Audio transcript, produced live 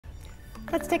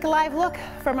Let's take a live look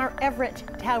from our Everett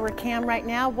Tower cam right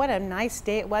now. What a nice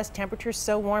day it was. Temperature's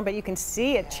so warm, but you can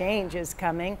see a change is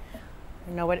coming. I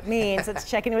don't know what it means. Let's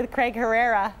check in with Craig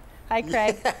Herrera. Hi,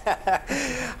 Craig.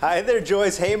 Hi there,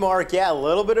 Joyce. Hey, Mark. Yeah, a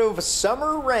little bit of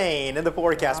summer rain in the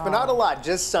forecast, but not a lot,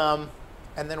 just some.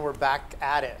 And then we're back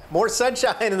at it. More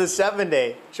sunshine in the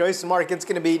 7-day. Joyce and Mark, it's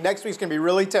going to be, next week's going to be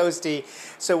really toasty.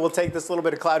 So we'll take this little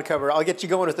bit of cloud cover. I'll get you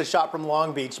going with the shot from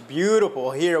Long Beach.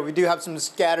 Beautiful here. We do have some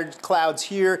scattered clouds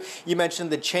here. You mentioned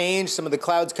the change, some of the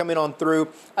clouds coming on through.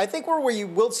 I think where you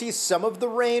will see some of the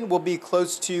rain will be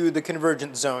close to the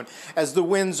convergence zone as the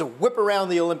winds whip around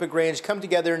the Olympic Range, come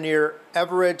together near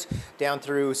Everett, down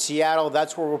through Seattle.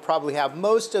 That's where we'll probably have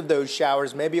most of those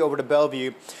showers, maybe over to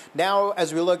Bellevue. Now,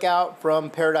 as we look out from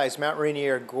Paradise, Mount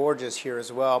Rainier, gorgeous here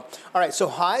as well. All right, so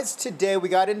highs today, we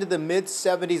got into the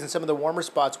mid-70s in some of the warmer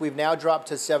spots. We've now dropped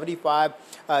to 75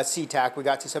 SeaTac. We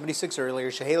got to 76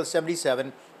 earlier. Chehalis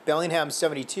 77. Bellingham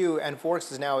 72, and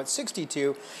Forks is now at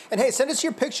 62. And hey, send us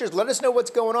your pictures. Let us know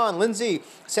what's going on. Lindsay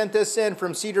sent this in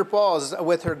from Cedar Falls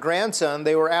with her grandson.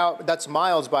 They were out, that's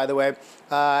Miles, by the way,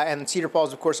 and Cedar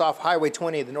Falls, of course, off Highway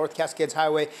 20, the North Cascades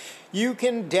Highway. You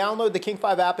can download the King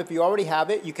 5 app if you already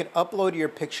have it. You can upload your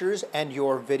pictures and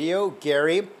your video.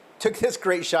 Gary took this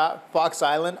great shot, Fox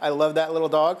Island. I love that little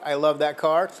dog. I love that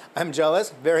car. I'm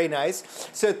jealous. Very nice.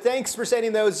 So thanks for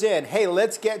sending those in. Hey,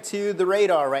 let's get to the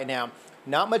radar right now.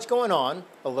 Not much going on,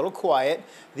 a little quiet.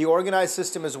 The organized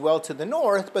system is well to the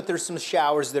north, but there's some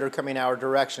showers that are coming our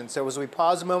direction. So as we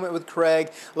pause a moment with Craig,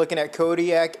 looking at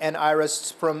Kodiak and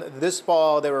Iris from this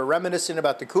fall, they were reminiscent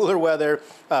about the cooler weather.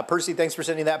 Percy, thanks for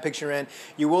sending that picture in.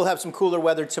 You will have some cooler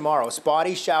weather tomorrow.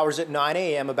 Spotty showers at 9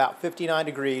 a.m., about 59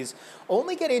 degrees.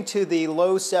 Only getting to the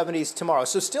low 70s tomorrow.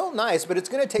 So still nice, but it's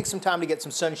going to take some time to get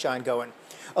some sunshine going.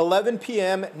 11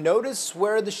 p.m., notice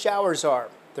where the showers are.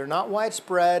 They're not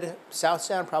widespread. South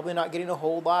Sound probably not getting a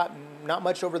whole lot, not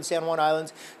much over the San Juan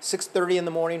Islands. 6:30 in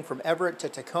the morning from Everett to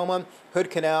Tacoma, Hood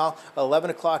Canal, 11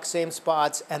 o'clock, same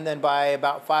spots, and then by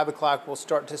about 5 o'clock we'll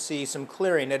start to see some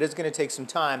clearing. It is going to take some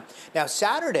time. Now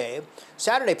Saturday,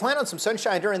 plan on some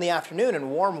sunshine during the afternoon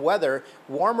and warm weather,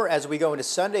 warmer as we go into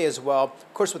Sunday as well.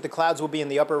 Of course, with the clouds, we'll be in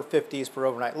the upper 50s for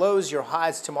overnight lows. Your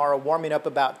highs tomorrow warming up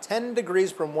about 10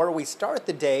 degrees from where we start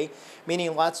the day,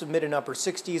 meaning lots of mid and upper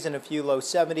 60s and a few low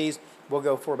 70s. We'll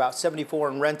go for about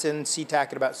 74 in Renton, SeaTac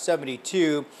at about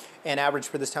 72, and average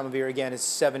for this time of year again is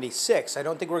 76. I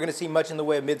don't think we're going to see much in the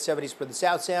way of mid-70s for the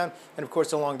South Sound, and of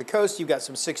course along the coast you've got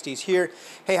some 60s here.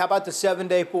 Hey, how about the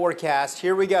 7-day forecast?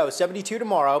 Here we go, 72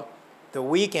 tomorrow. The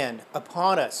weekend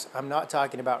upon us. I'm not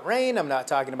talking about rain. I'm not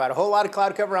talking about a whole lot of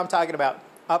cloud cover. I'm talking about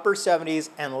upper 70s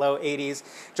and low 80s.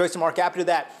 Joyce and Mark, after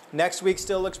that, next week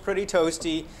still looks pretty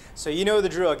toasty. So you know the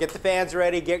drill. Get the fans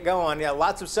ready, get going. Yeah,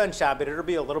 lots of sunshine, but it'll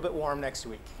be a little bit warm next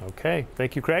week. Okay.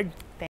 Thank you, Craig.